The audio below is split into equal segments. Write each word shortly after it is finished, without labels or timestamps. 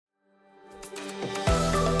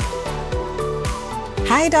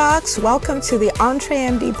Hi docs, welcome to the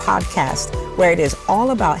EntreMD podcast, where it is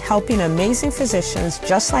all about helping amazing physicians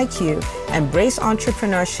just like you embrace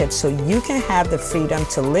entrepreneurship so you can have the freedom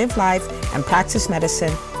to live life and practice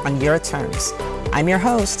medicine on your terms. I'm your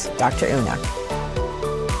host, Dr. Una.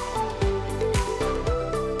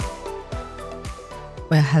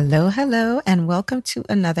 Well, hello, and welcome to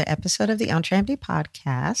another episode of the EntreMD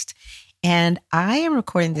podcast. And I am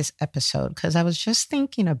recording this episode because I was just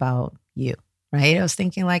thinking about you. Right? I was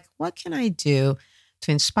thinking what can I do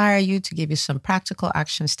to inspire you, to give you some practical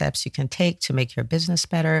action steps you can take to make your business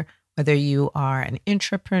better, whether you are an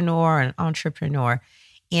intrapreneur or an entrepreneur.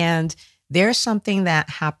 And there's something that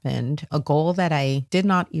happened, a goal that I did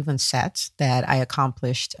not even set that I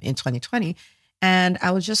accomplished in 2020. And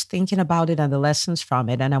I was just thinking about it and the lessons from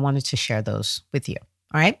it. And I wanted to share those with you.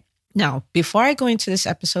 All right. Now, before I go into this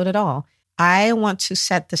episode at all, I want to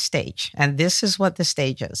set the stage. And this is what the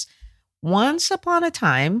stage is. Once upon a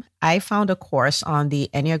time, I found a course on the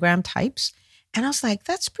Enneagram types, and I was like,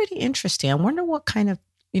 that's pretty interesting. I wonder what kind of,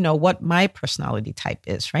 what my personality type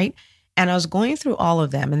is, right? And I was going through all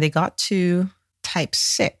of them, and they got to type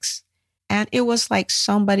 6. And it was like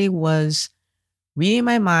somebody was reading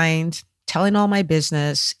my mind, telling all my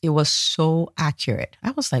business. It was so accurate.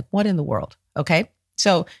 I was like, what in the world? Okay.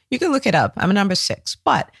 So you can look it up. I'm a number 6,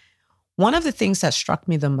 but one of the things that struck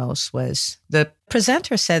me the most was the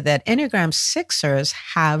presenter said that Enneagram 6ers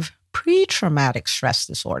have pre-traumatic stress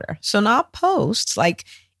disorder. So not post,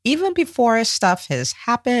 even before stuff has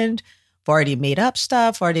happened, I've already made up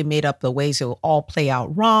stuff, already made up the ways it will all play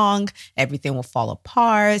out wrong, everything will fall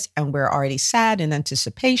apart, and we're already sad in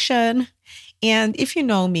anticipation. And if you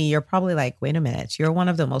know me, you're probably like, wait a minute, you're one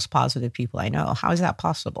of the most positive people I know. How is that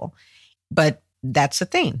possible? But that's the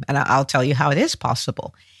thing, and I'll tell you how it is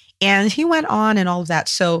possible. And he went on and all of that.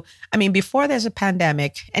 So, before there's a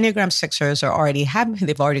pandemic, Enneagram 6ers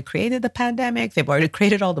they've already created the pandemic. They've already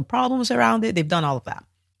created all the problems around it. They've done all of that.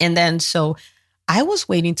 And then, so I was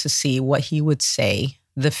waiting to see what he would say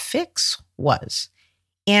the fix was.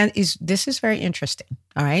 And this is very interesting.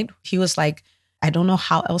 All right. He was like, I don't know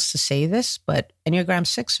how else to say this, but Enneagram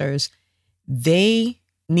 6ers, they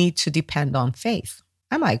need to depend on faith.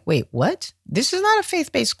 I'm like, wait, what? This is not a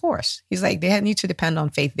faith-based course. He's like, they need to depend on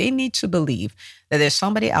faith. They need to believe that there's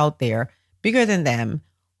somebody out there bigger than them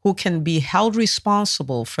who can be held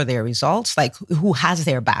responsible for their results, who has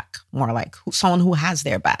their back, more like someone who has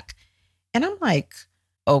their back. And I'm like,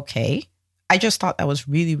 okay. I just thought that was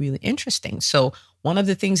really, really interesting. So one of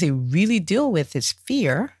the things they really deal with is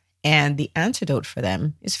fear, and the antidote for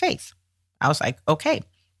them is faith. I was like, okay.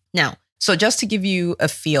 Now, so just to give you a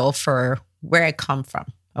feel for where I come from,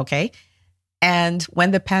 okay? And when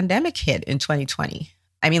the pandemic hit in 2020,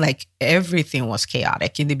 everything was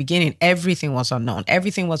chaotic. In the beginning, everything was unknown.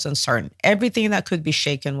 Everything was uncertain. Everything that could be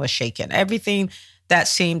shaken was shaken. Everything that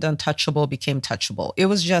seemed untouchable became touchable. It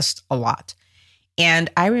was just a lot. And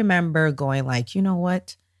I remember going you know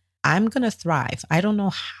what? I'm going to thrive. I don't know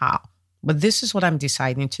how, but this is what I'm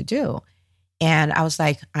deciding to do. And I was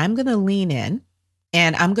like, I'm going to lean in.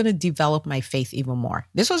 And I'm going to develop my faith even more.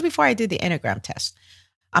 This was before I did the Enneagram test.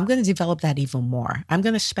 I'm going to develop that even more. I'm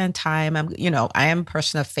going to spend time. I am a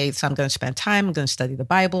person of faith, so I'm going to spend time. I'm going to study the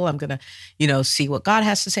Bible. I'm going to, see what God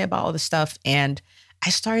has to say about all this stuff. And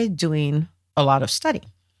I started doing a lot of study.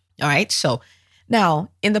 All right. So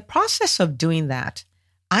now in the process of doing that,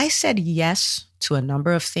 I said yes to a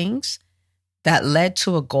number of things that led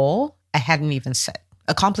to a goal I hadn't even set.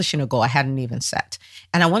 Accomplishing a goal I hadn't even set.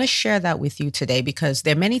 And I want to share that with you today because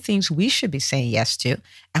there are many things we should be saying yes to,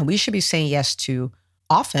 and we should be saying yes to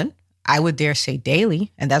often. I would dare say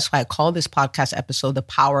daily. And that's why I call this podcast episode The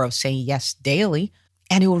Power of Saying Yes Daily.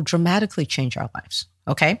 And it will dramatically change our lives.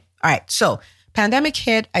 Okay. All right. So pandemic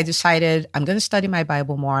hit. I decided I'm going to study my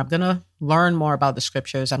Bible more. I'm going to learn more about the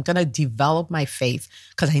scriptures. I'm going to develop my faith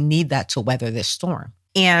because I need that to weather this storm.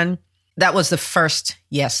 And that was the first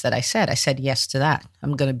yes that I said. I said yes to that.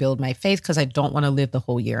 I'm going to build my faith because I don't want to live the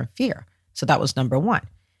whole year in fear. So that was number 1.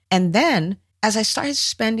 And then as I started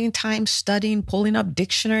spending time studying, pulling up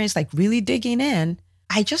dictionaries, really digging in,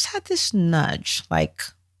 I just had this nudge,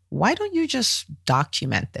 why don't you just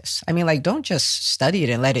document this? Don't just study it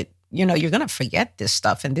and let it, you're going to forget this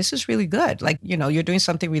stuff. And this is really good. You're doing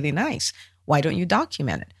something really nice. Why don't you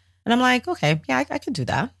document it? And I'm like, okay, yeah, I could do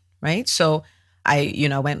that. Right. So I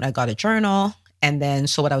went and I got a journal. And then,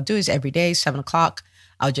 so what I'll do is every day, 7:00,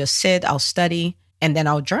 I'll just sit, I'll study, and then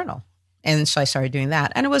I'll journal. And so I started doing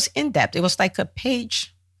that. And it was in depth. It was like a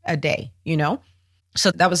page a day, So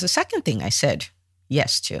that was the second thing I said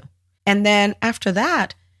yes to. And then after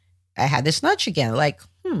that, I had this nudge again,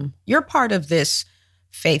 you're part of this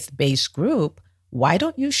faith-based group. why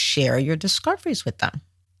don't you share your discoveries with them?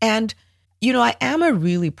 And, I am a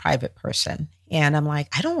really private person. And I'm like,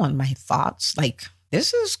 I don't want my thoughts. Like,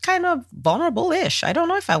 this is kind of vulnerable-ish. I don't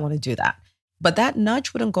know if I want to do that. But that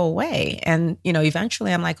nudge wouldn't go away. And,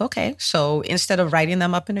 eventually I'm like, okay, so instead of writing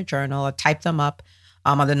them up in a journal, I type them up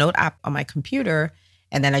on the note app on my computer,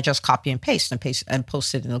 and then I just copy and paste and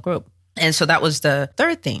post it in the group. And so that was the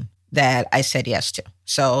third thing that I said yes to.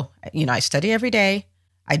 So, I study every day,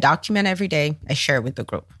 I document every day, I share it with the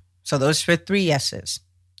group. So those were 3 yeses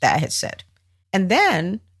that I had said. And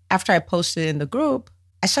then after I posted in the group,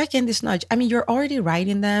 I started getting this nudge. I mean, you're already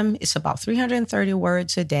writing them. It's about 330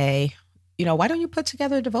 words a day. Why don't you put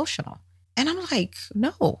together a devotional? And I'm like,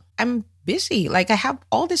 no, I'm busy. Like, I have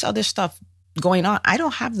all this other stuff going on. I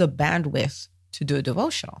don't have the bandwidth to do a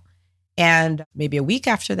devotional. And maybe a week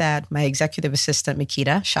after that, my executive assistant,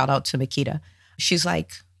 Makita, shout out to Makita, she's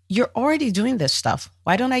like, you're already doing this stuff.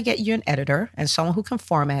 Why don't I get you an editor and someone who can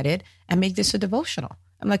format it and make this a devotional?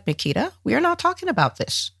 I'm like, Makita, we are not talking about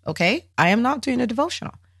this, okay? I am not doing a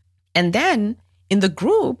devotional. And then in the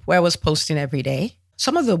group where I was posting every day,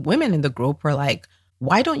 some of the women in the group were like,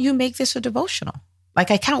 why don't you make this a devotional?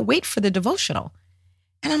 Like, I can't wait for the devotional.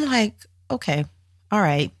 And I'm like, okay, all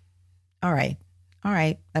right.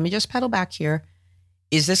 Let me just pedal back here.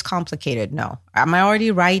 Is this complicated? No. Am I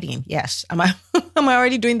already writing? Yes. Am I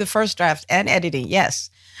already doing the first draft and editing? Yes.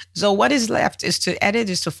 So what is left is to edit,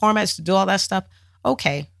 is to format, is to do all that stuff.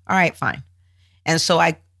 Okay. All right, fine. And so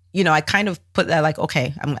I kind of put that like,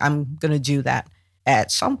 okay, I'm going to do that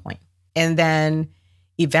at some point. And then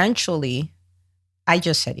eventually I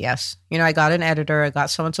just said yes. I got an editor, I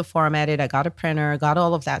got someone to format it, I got a printer, I got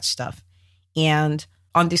all of that stuff. And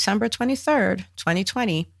on December 23rd,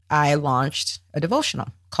 2020, I launched a devotional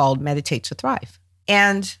called Meditate to Thrive.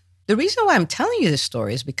 And the reason why I'm telling you this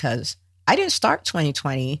story is because I didn't start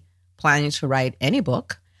 2020 planning to write any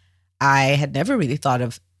book. I had never thought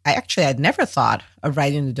of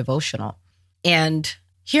writing a devotional. And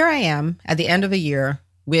here I am at the end of a year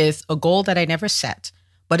with a goal that I never set,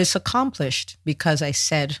 but it's accomplished because I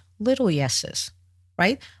said little yeses,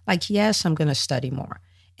 right? Like, yes, I'm going to study more.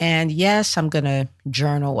 And yes, I'm going to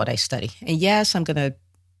journal what I study. And yes, I'm going to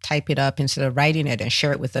type it up instead of writing it and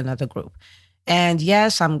share it with another group. And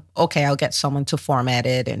yes, I'll get someone to format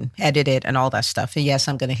it and edit it and all that stuff. And yes,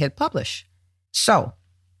 I'm going to hit publish. So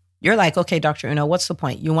you're like, okay, Dr. Una, what's the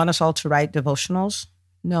point? You want us all to write devotionals?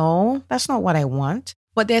 No, that's not what I want.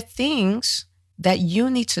 But there are things that you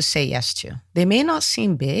need to say yes to. They may not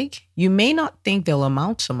seem big. You may not think they'll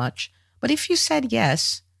amount to much. But if you said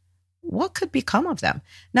yes, what could become of them?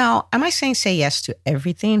 Now, am I saying say yes to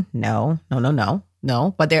everything? No.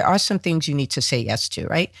 But there are some things you need to say yes to,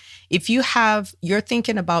 right? If you're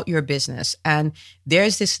thinking about your business and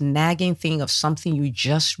there's this nagging thing of something you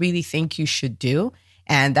just really think you should do,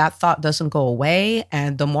 and that thought doesn't go away.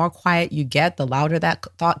 And the more quiet you get, the louder that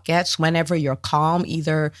thought gets. Whenever you're calm,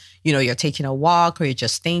 either, you're taking a walk or you're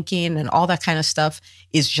just thinking and all that kind of stuff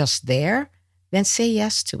is just there, then say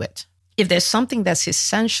yes to it. If there's something that's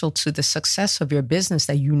essential to the success of your business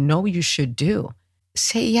that you should do,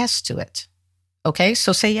 say yes to it. Okay?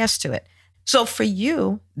 So say yes to it. So for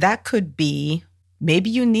you, that could be, maybe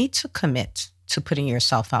you need to commit to putting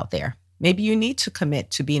yourself out there. Maybe you need to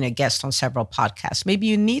commit to being a guest on several podcasts. Maybe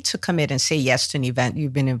you need to commit and say yes to an event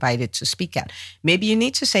you've been invited to speak at. Maybe you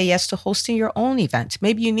need to say yes to hosting your own event.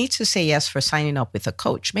 Maybe you need to say yes for signing up with a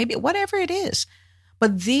coach. Maybe whatever it is.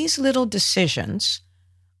 But these little decisions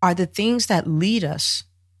are the things that lead us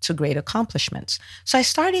to great accomplishments. So I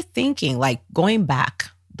started thinking, like, going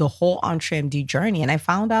back the whole EntreMD journey, and I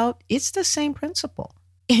found out it's the same principle.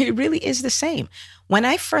 It really is the same. When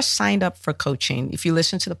I first signed up for coaching, if you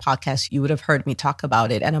listen to the podcast, you would have heard me talk about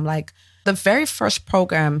it. And I'm like, the very first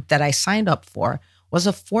program that I signed up for was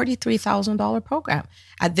a $43,000 program.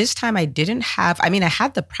 At this time, I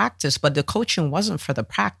had the practice, but the coaching wasn't for the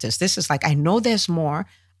practice. This is like, I know there's more.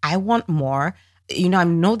 I want more. I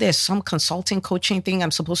know there's some consulting coaching thing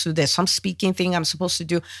I'm supposed to do. There's some speaking thing I'm supposed to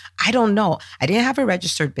do. I don't know. I didn't have a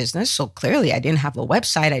registered business. So clearly I didn't have a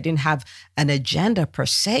website. I didn't have an agenda per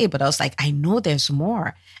se, but I was like, I know there's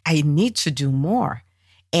more. I need to do more.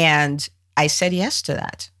 And I said yes to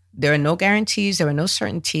that. There are no guarantees. There were no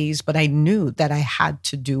certainties, but I knew that I had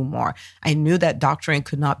to do more. I knew that doctoring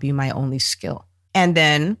could not be my only skill. And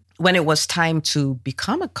then when it was time to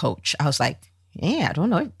become a coach, I was like, yeah, I don't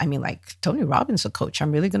know. I mean, like, Tony Robbins, a coach.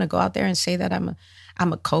 I'm really going to go out there and say that I'm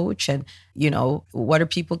a coach. And, what are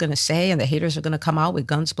people going to say? And the haters are going to come out with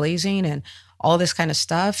guns blazing and all this kind of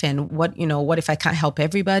stuff. And what if I can't help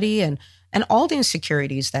everybody? And all the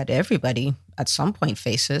insecurities that everybody at some point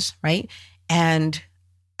faces, right? And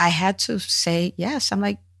I had to say yes. I'm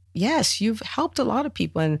like, yes, you've helped a lot of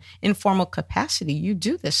people in informal capacity. You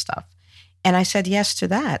do this stuff. And I said yes to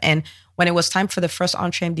that. And when it was time for the first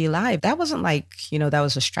EntreMD Live, that wasn't like, that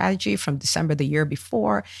was a strategy from December the year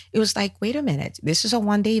before. It was like, wait a minute, this is a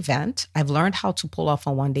one-day event. I've learned how to pull off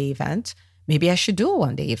a one-day event. Maybe I should do a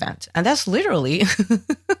one-day event. And that's literally,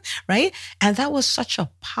 right? And that was such a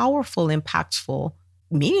powerful, impactful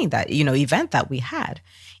meeting event that we had.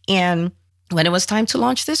 And when it was time to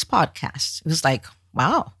launch this podcast, it was like,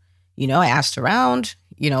 wow, I asked around,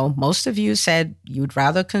 most of you said you'd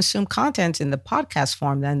rather consume content in the podcast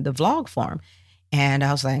form than the vlog form. And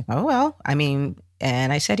I was like, oh, well,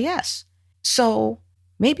 and I said yes. So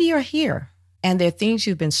maybe you're here and there are things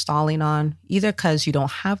you've been stalling on, either because you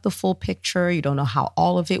don't have the full picture, you don't know how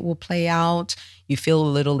all of it will play out, you feel a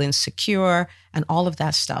little insecure and all of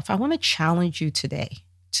that stuff. I want to challenge you today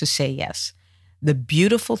to say yes. The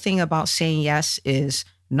beautiful thing about saying yes is,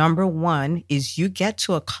 number one, is you get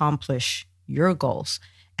to accomplish your goals.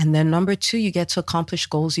 And then number two, you get to accomplish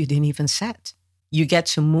goals you didn't even set. You get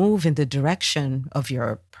to move in the direction of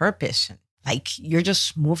your purpose. Like you're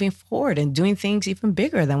just moving forward and doing things even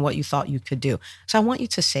bigger than what you thought you could do. So I want you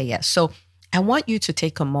to say yes. So I want you to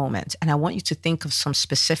take a moment and I want you to think of some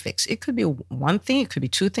specifics. It could be one thing, it could be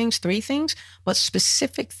two things, three things, but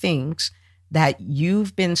specific things that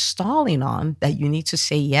you've been stalling on that you need to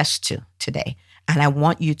say yes to today. And I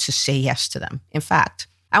want you to say yes to them. In fact,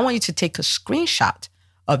 I want you to take a screenshot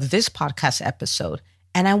of this podcast episode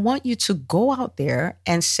and I want you to go out there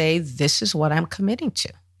and say, this is what I'm committing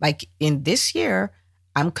to. Like in this year,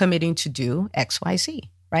 I'm committing to do XYZ,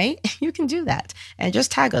 right? You can do that. And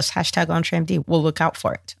just tag us, #EntreMD. We'll look out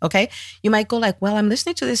for it, okay? You might go like, well, I'm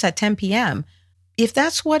listening to this at 10 p.m. If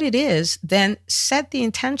that's what it is, then set the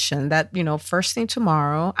intention that, first thing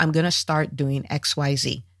tomorrow, I'm going to start doing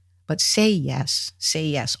XYZ. But say yes, say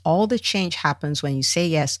yes. All the change happens when you say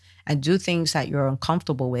yes and do things that you're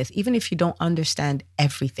uncomfortable with, even if you don't understand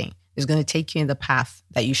everything. It's going to take you in the path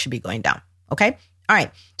that you should be going down, okay? All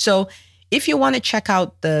right. So if you want to check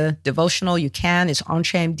out the devotional, you can. It's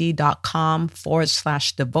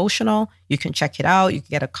entremd.com/devotional. You can check it out. You can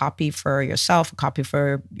get a copy for yourself, a copy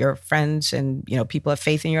for your friends and, people of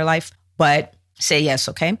faith in your life. But say yes,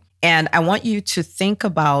 okay? And I want you to think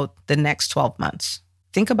about the next 12 months.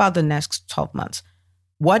 Think about the next 12 months.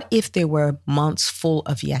 What if there were months full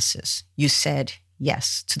of yeses? You said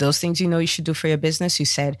yes. To those things you should do for your business, you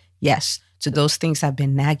said yes. To those things that have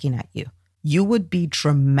been nagging at you. You would be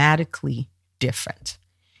dramatically different.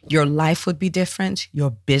 Your life would be different. Your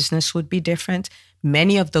business would be different.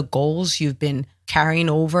 Many of the goals you've been carrying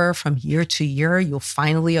over from year to year, you'll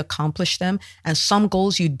finally accomplish them. And some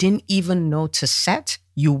goals you didn't even know to set,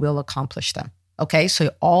 you will accomplish them. Okay, so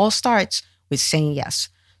it all starts with saying yes.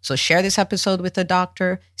 So share this episode with a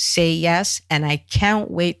doctor, say yes, and I can't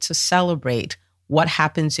wait to celebrate what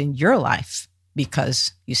happens in your life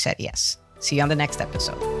because you said yes. See you on the next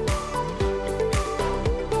episode.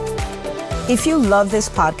 If you love this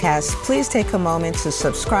podcast, please take a moment to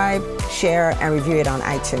subscribe, share, and review it on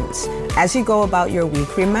iTunes. As you go about your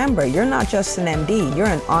week, remember, you're not just an MD, you're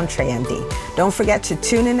an EntreMD. Don't forget to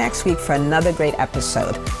tune in next week for another great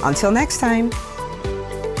episode. Until next time.